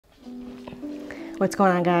What's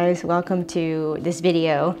going on, guys? Welcome to this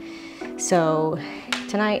video. So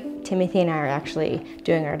tonight, Timothy and I are actually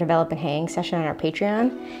doing our develop and hang session on our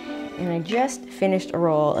Patreon, and I just finished a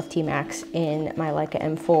roll of T-Max in my Leica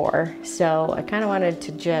M4. So I kind of wanted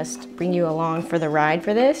to just bring you along for the ride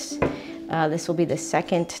for this. This will be the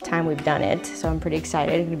second time we've done it, so I'm pretty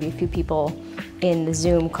excited. There's gonna be a few people in the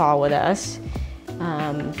Zoom call with us.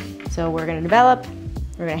 So we're gonna develop,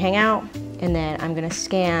 we're gonna hang out, and then I'm gonna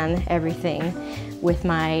scan everything with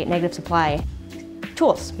my Negative Supply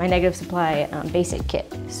tools, my Negative Supply basic kit.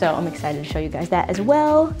 So I'm excited to show you guys that as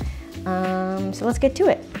well. So let's get to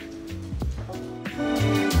it.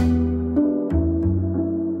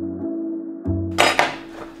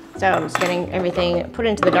 So I'm just getting everything put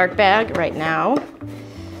into the dark bag right now.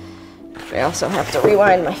 I also have to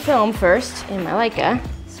rewind my film first in my Leica,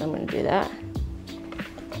 so I'm gonna do that.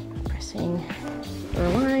 Pressing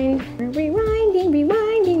rewind, rewinding,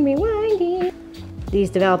 rewinding, rewinding. These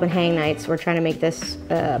develop and hang nights, we're trying to make this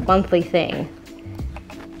a monthly thing.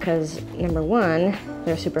 Because number one,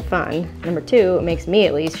 they're super fun. Number two, it makes me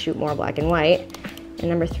at least shoot more black and white. And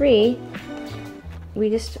number three, we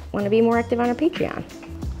just want to be more active on our Patreon.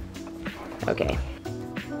 Okay.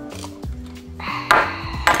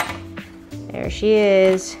 There she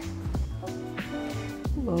is.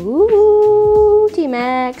 Ooh,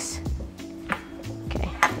 T-Max. Okay,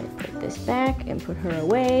 I'm gonna put this back and put her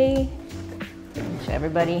away. Show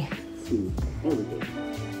everybody. There we go.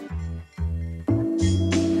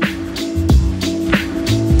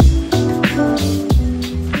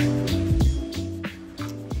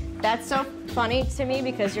 That's so funny to me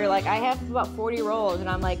because you're like, I have about 40 rolls, and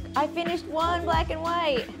I'm like, I finished one black and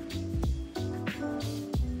white.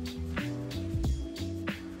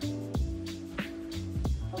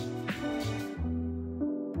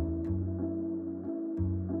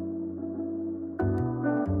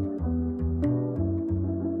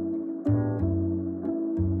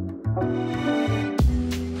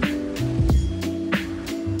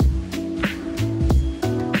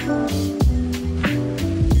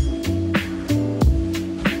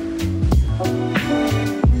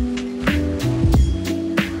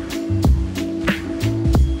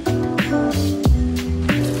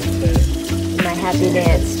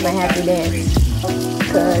 My happy dance,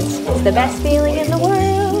 because it's the best feeling in the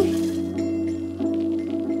world.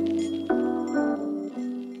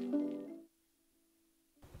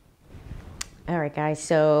 All right, guys,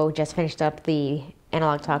 so just finished up the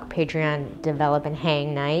Analog Talk Patreon Develop and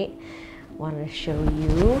Hang night. Wanted to show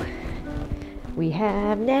you, we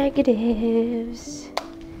have negatives,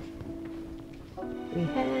 we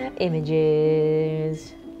have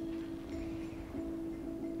images.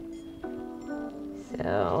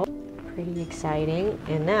 So, pretty exciting.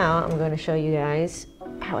 And now I'm going to show you guys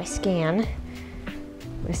how I scan.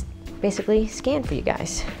 Just basically scan for you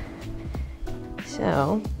guys.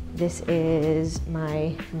 So, this is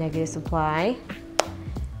my Negative Supply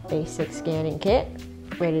basic scanning kit.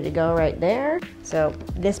 Ready to go right there. So,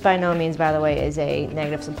 this by no means, by the way, is a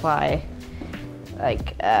Negative Supply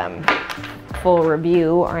like full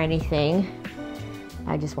review or anything.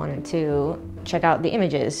 I just wanted to check out the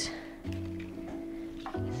images.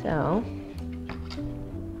 So,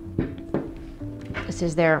 this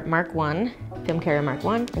is their Mark 1, film carrier Mark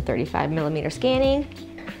 1 for 35mm scanning.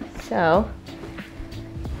 So,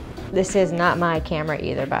 this is not my camera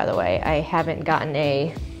either, by the way. I haven't gotten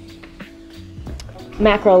a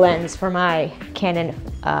macro lens for my Canon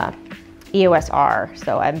EOS R,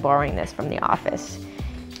 so I'm borrowing this from the office.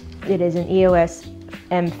 It is an EOS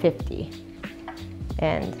M50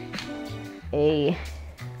 and a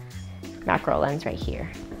macro lens right here.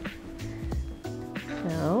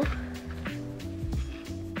 So,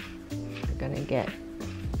 we're gonna get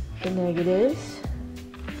the negatives.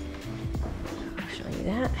 I'll show you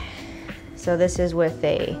that. So this is with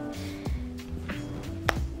the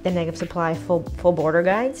Negative Supply full border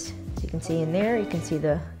guides. As you can see in there, you can see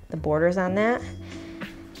the borders on that,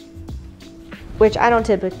 which I don't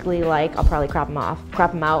typically like. I'll probably crop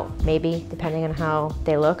them out, maybe, depending on how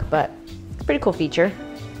they look, but it's a pretty cool feature.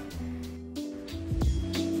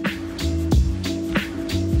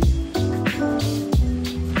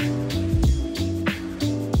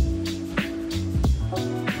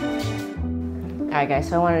 Alright guys,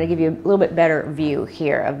 so I wanted to give you a little bit better view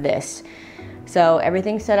here of this. So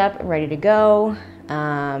everything's set up and ready to go.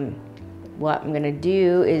 What I'm gonna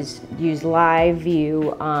do is use live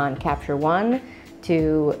view on Capture One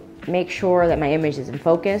to make sure that my image is in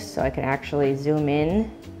focus so I can actually zoom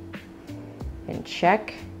in and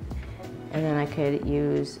check. And then I could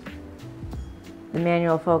use the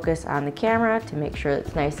manual focus on the camera to make sure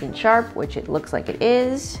it's nice and sharp, which it looks like it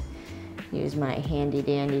is. use my handy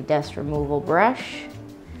dandy dust removal brush.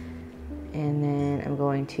 And then I'm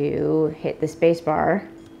going to hit the space bar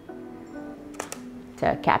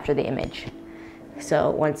to capture the image.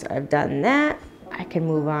 So once I've done that, I can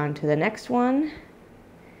move on to the next one.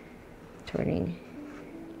 Turning,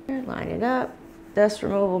 line it up, dust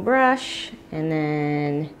removal brush, and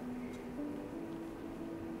then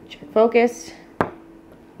check focus.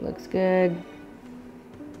 Looks good.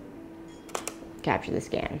 Capture the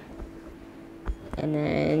scan. And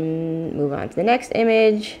then move on to the next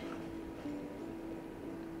image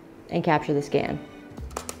and capture the scan.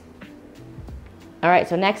 All right,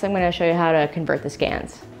 so next I'm gonna show you how to convert the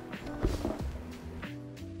scans.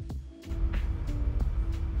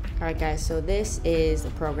 All right guys, so this is a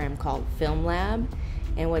program called Film Lab.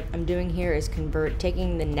 And what I'm doing here is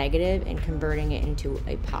taking the negative and converting it into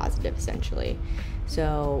a positive essentially.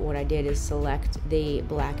 So what I did is select the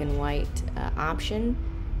black and white option,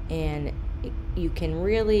 and you can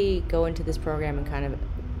really go into this program and kind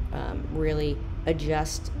of really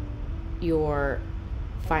adjust your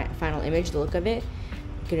final image, the look of it.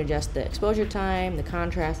 You can adjust the exposure time, the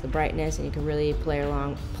contrast, the brightness, and you can really play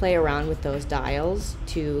around with those dials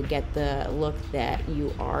to get the look that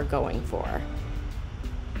you are going for.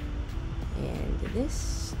 And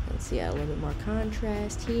this, let's see, a little bit more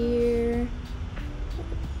contrast here.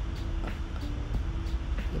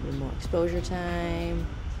 Give it more exposure time,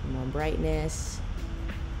 some more brightness.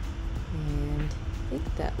 And I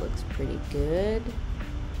think that looks pretty good.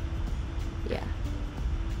 Yeah.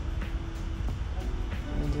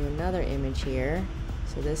 I'm gonna do another image here.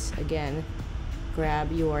 So this, again,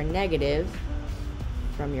 grab your negative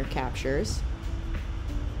from your captures.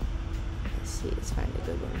 Let's see, let's find a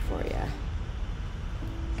good one for you.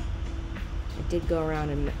 I did go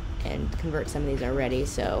around and convert some of these already,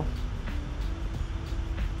 so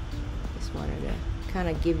just wanted to kind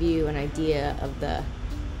of give you an idea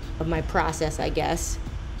of my process, I guess.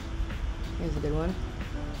 Here's a good one.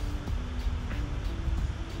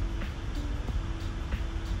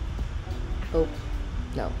 Oh,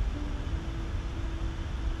 no.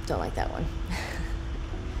 Don't like that one.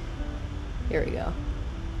 Here we go.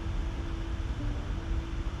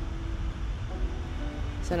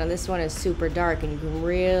 So now this one is super dark, and you can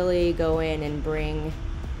really go in and bring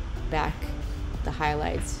back the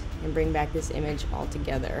highlights and bring back this image all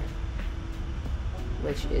together,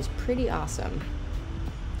 which is pretty awesome.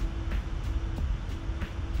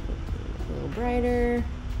 A little brighter.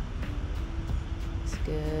 It's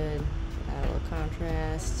good. Add a little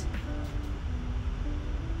contrast.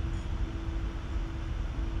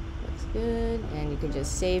 Looks good. And you can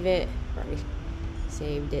just save it. Already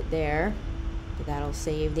saved it there. But that'll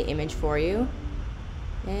save the image for you.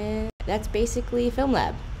 And that's basically Film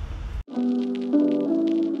Lab.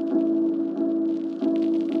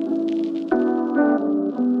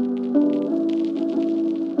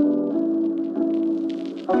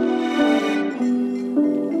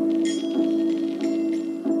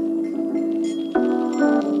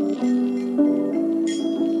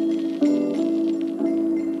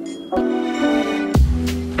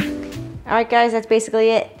 Alright guys, that's basically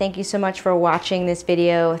it. Thank you so much for watching this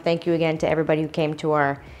video. Thank you again to everybody who came to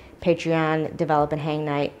our Patreon Develop and Hang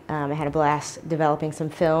Night. I had a blast developing some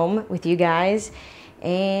film with you guys.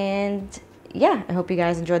 And yeah, I hope you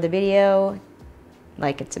guys enjoyed the video.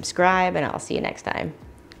 Like and subscribe, and I'll see you next time.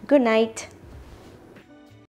 Good night.